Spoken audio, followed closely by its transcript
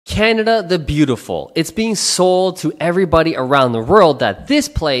Canada the Beautiful. It's being sold to everybody around the world that this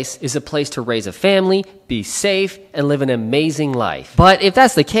place is a place to raise a family, be safe, and live an amazing life. But if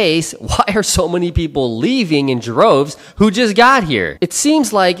that's the case, why are so many people leaving in droves who just got here? It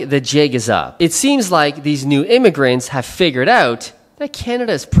seems like the jig is up. It seems like these new immigrants have figured out that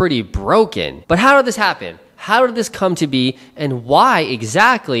Canada is pretty broken. But how did this happen? How did this come to be, and why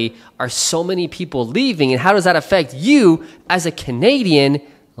exactly are so many people leaving, and how does that affect you as a Canadian?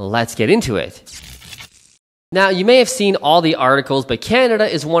 Let's get into it. Now, you may have seen all the articles, but Canada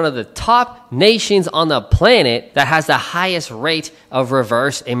is one of the top nations on the planet that has the highest rate of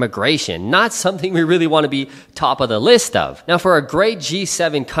reverse immigration. Not something we really want to be top of the list of. Now, for a great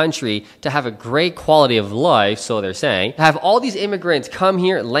G7 country to have a great quality of life, so they're saying, to have all these immigrants come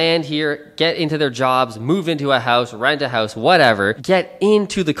here, land here, get into their jobs, move into a house, rent a house, whatever, get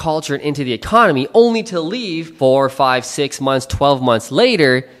into the culture and into the economy, only to leave 4, 5, 6 months, 12 months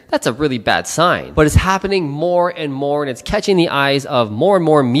later, that's a really bad sign. But it's happening more and more, and it's catching the eyes of more and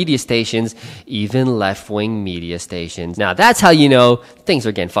more media stations, even left-wing media stations. Now, that's how you know things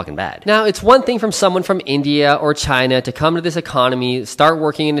are getting fucking bad. Now, it's one thing from someone from India or China to come to this economy, start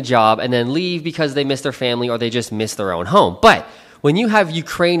working in a job, and then leave because they miss their family or they just miss their own home. But when you have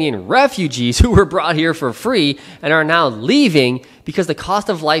Ukrainian refugees who were brought here for free and are now leaving because the cost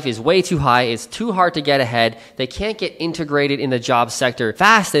of life is way too high, it's too hard to get ahead, they can't get integrated in the job sector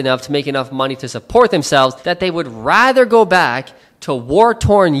fast enough to make enough money to support themselves, that they would rather go back to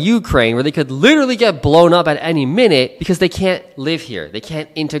war-torn Ukraine where they could literally get blown up at any minute because they can't live here. They can't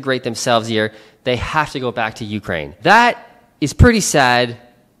integrate themselves here. They have to go back to Ukraine. That is pretty sad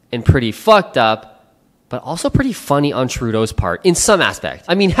and pretty fucked up, but also pretty funny on Trudeau's part in some aspect.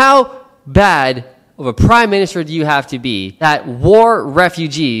 I mean, how bad of a prime minister do you have to be that war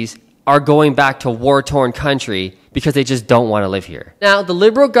refugees are going back to war-torn country because they just don't want to live here? Now, the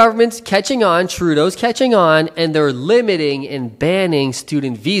Liberal government's catching on, Trudeau's catching on, and they're limiting and banning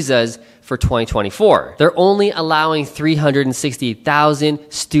student visas for 2024. They're only allowing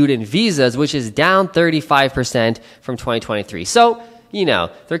 360,000 student visas, which is down 35% from 2023. So, you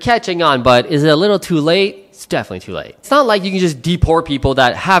know, they're catching on, but is it a little too late? It's definitely too late. It's not like you can just deport people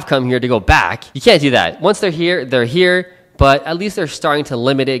that have come here to go back. You can't do that. Once they're here, but at least they're starting to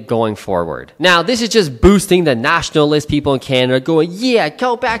limit it going forward. Now, this is just boosting the nationalist people in Canada going, yeah,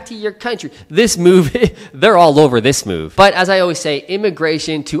 go back to your country. This move, they're all over this move. But as I always say,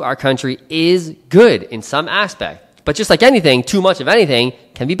 immigration to our country is good in some aspect. But just like anything, too much of anything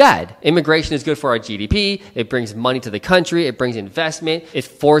can be bad. Immigration is good for our GDP. It brings money to the country. It brings investment. It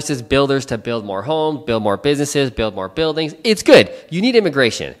forces builders to build more homes, build more businesses, build more buildings. It's good. You need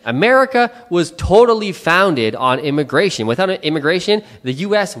immigration. America was totally founded on immigration. Without immigration, the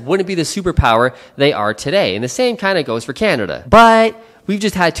US wouldn't be the superpower they are today. And the same kind of goes for Canada. But we've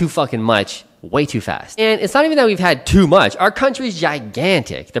just had too fucking much way too fast. And it's not even that we've had too much. Our country's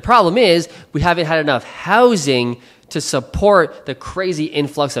gigantic. The problem is we haven't had enough housing to support the crazy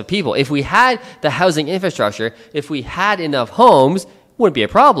influx of people. If we had the housing infrastructure, if we had enough homes, it wouldn't be a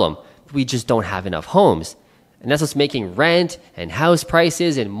problem. We just don't have enough homes. And that's what's making rent and house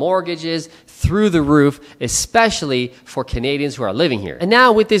prices and mortgages through the roof, especially for Canadians who are living here. And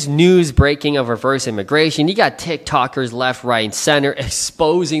now with this news breaking of reverse immigration, you got TikTokers left, right, and center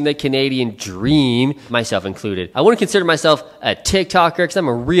exposing the Canadian dream, myself included. I wouldn't consider myself a TikToker because I'm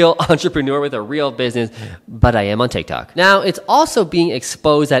a real entrepreneur with a real business, but I am on TikTok. Now, it's also being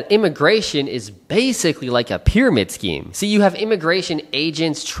exposed that immigration is basically like a pyramid scheme. See, you have immigration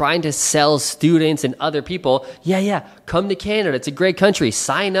agents trying to sell students and other people, yeah, come to Canada. It's a great country.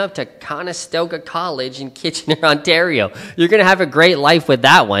 Sign up to Conestoga College in Kitchener, Ontario. You're going to have a great life with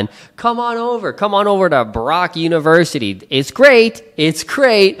that one. Come on over to Brock University. It's great.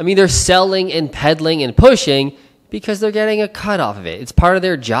 I mean, they're selling and peddling and pushing because they're getting a cut off of it. It's part of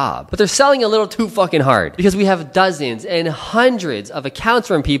their job. But they're selling a little too fucking hard because we have dozens and hundreds of accounts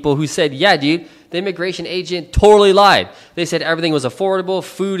from people who said, yeah, dude, the immigration agent totally lied. They said everything was affordable,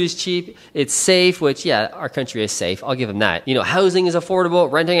 food is cheap, it's safe, which, yeah, our country is safe. I'll give them that. You know, housing is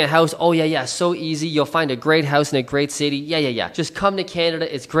affordable, renting a house, oh, yeah, so easy. You'll find a great house in a great city. Yeah. Just come to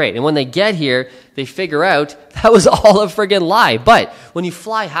Canada, it's great. And when they get here, they figure out that was all a friggin' lie. But when you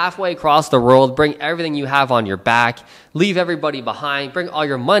fly halfway across the world, bring everything you have on your back, leave everybody behind, bring all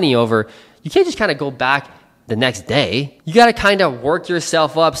your money over, you can't just kind of go back the next day. You got to kind of work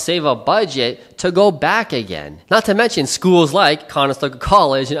yourself up, save a budget to go back again. Not to mention schools like Conestoga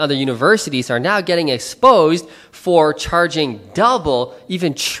College and other universities are now getting exposed for charging double,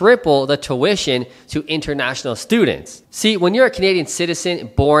 even triple the tuition to international students. See, when you're a Canadian citizen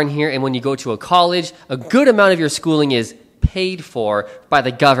born here and when you go to a college, a good amount of your schooling is paid for by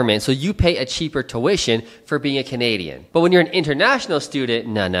the government, so you pay a cheaper tuition for being a Canadian. But when you're an international student,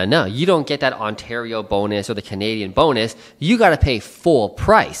 no, you don't get that Ontario bonus or the Canadian bonus. You got to pay full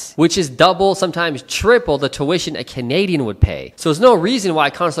price, which is double, sometimes triple the tuition a Canadian would pay. So there's no reason why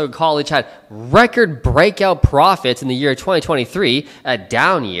Conestoga College had record breakout profits in the year 2023, a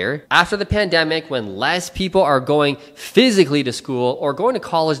down year, after the pandemic, when less people are going physically to school or going to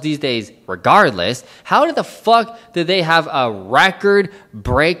college these days regardless. How did the fuck did they have a record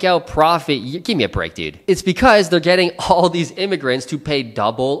breakout profit? Give me a break, dude. It's because they're getting all these immigrants to pay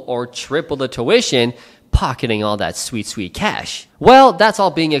double or triple the tuition, pocketing all that sweet cash. Well, that's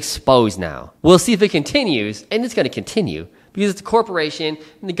all being exposed now. We'll see if it continues, and it's going to continue because it's a corporation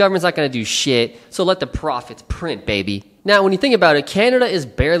and the government's not going to do shit, so let the profits print, baby. Now, when you think about it, Canada is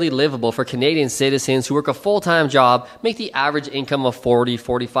barely livable for Canadian citizens who work a full-time job, make the average income of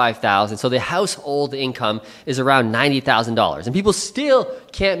 $45,000. So the household income is around $90,000. And people still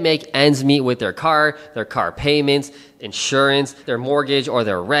can't make ends meet with their car payments, insurance, their mortgage or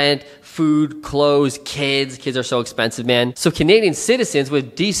their rent, food, clothes, kids. Kids are so expensive, man. So Canadian citizens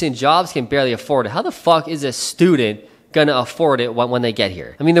with decent jobs can barely afford it. How the fuck is a student gonna afford it when they get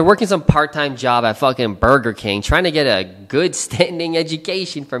here? I mean, they're working some part-time job at fucking Burger King, trying to get a good standing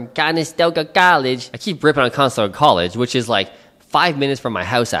education from Conestoga College. I keep ripping on Conestoga College, which is like 5 minutes from my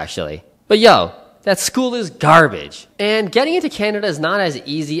house, actually. But yo, that school is garbage. And getting into Canada is not as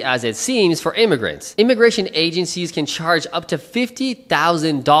easy as it seems for immigrants. Immigration agencies can charge up to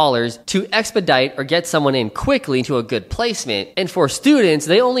 $50,000 to expedite or get someone in quickly into a good placement. And for students,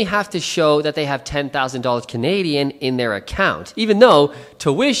 they only have to show that they have $10,000 Canadian in their account, even though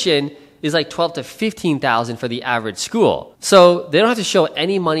tuition is like $12,000 to $15,000 for the average school. So they don't have to show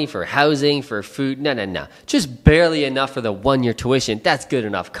any money for housing, for food. No. Just barely enough for the 1-year tuition. That's good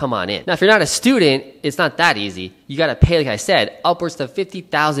enough. Come on in. Now, if you're not a student, it's not that easy. You got to pay, like I said, upwards to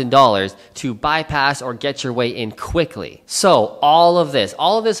 $50,000 to bypass or get your way in quickly. So all of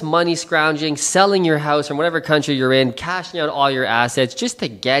this money scrounging, selling your house from whatever country you're in, cashing out all your assets just to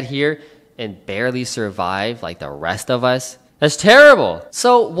get here and barely survive like the rest of us. That's terrible.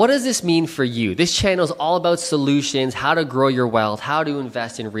 So what does this mean for you? This channel is all about solutions, how to grow your wealth, how to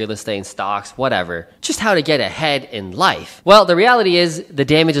invest in real estate and stocks, whatever. Just how to get ahead in life. Well, the reality is the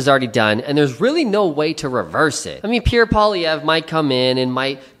damage is already done and there's really no way to reverse it. I mean, Pierre Poilievre might come in and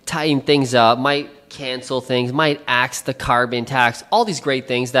might tighten things up, might cancel things, might axe the carbon tax, all these great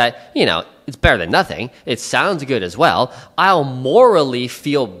things that, it's better than nothing. It sounds good as well. I'll morally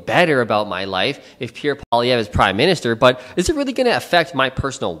feel better about my life if Pierre Poilievre is prime minister, but is it really going to affect my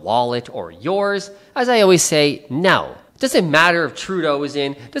personal wallet or yours? As I always say, no. Doesn't matter if Trudeau is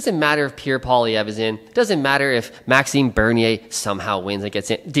in, doesn't matter if Pierre Poilievre is in, doesn't matter if Maxime Bernier somehow wins and gets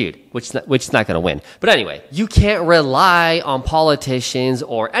in. Dude, which is not going to win. But anyway, you can't rely on politicians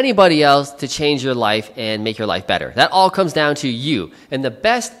or anybody else to change your life and make your life better. That all comes down to you. And the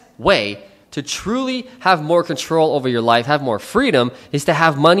best way to truly have more control over your life, have more freedom, is to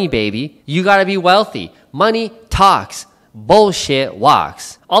have money, baby. You got to be wealthy. Money talks. Bullshit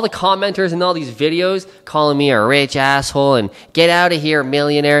walks. All the commenters in all these videos calling me a rich asshole and get out of here,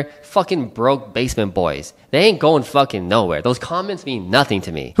 millionaire. Fucking broke basement boys. They ain't going fucking nowhere. Those comments mean nothing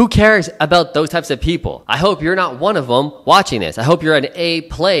to me. Who cares about those types of people? I hope you're not one of them watching this. I hope you're an A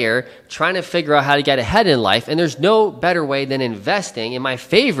player trying to figure out how to get ahead in life. And there's no better way than investing. And my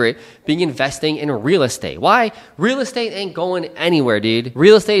favorite being investing in real estate. Why? Real estate ain't going anywhere, dude.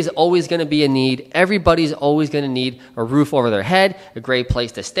 Real estate is always going to be a need. Everybody's always going to need a roof over their head, a great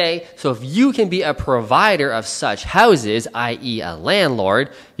place to stay. So if you can be a provider of such houses, i.e. a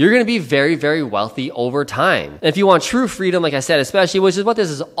landlord, you're going to be very, very wealthy over time. And if you want true freedom, like I said, especially, which is what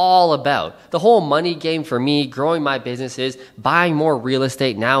this is all about, the whole money game for me, growing my businesses, buying more real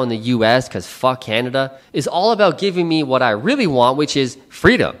estate now in the US, because fuck Canada, is all about giving me what I really want, which is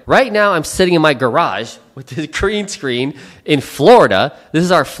freedom. Right now, I'm sitting in my garage with this green screen in Florida. This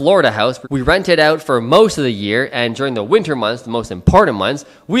is our Florida house. We rent it out for most of the year, and during the winter months, the most important months,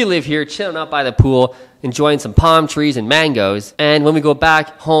 we live here chilling out by the pool, enjoying some palm trees and mangoes. And when we go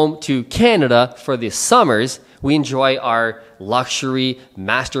back home to Canada for the summers, we enjoy our luxury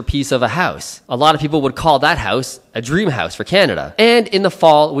masterpiece of a house. A lot of people would call that house a dream house for Canada. And in the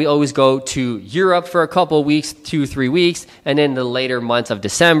fall, we always go to Europe for a couple of weeks, 2-3 weeks. And in the later months of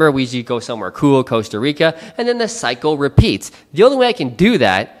December, we usually go somewhere cool, Costa Rica. And then the cycle repeats. The only way I can do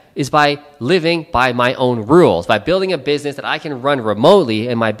that is by living by my own rules, by building a business that I can run remotely,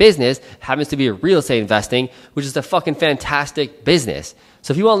 and my business happens to be real estate investing, which is a fucking fantastic business.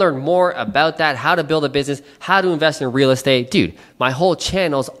 So if you want to learn more about that, how to build a business, how to invest in real estate, dude, my whole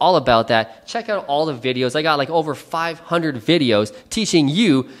channel is all about that. Check out all the videos. I got like over 500 videos teaching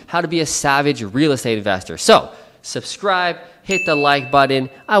you how to be a savage real estate investor. So subscribe, hit the like button.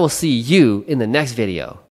 I will see you in the next video.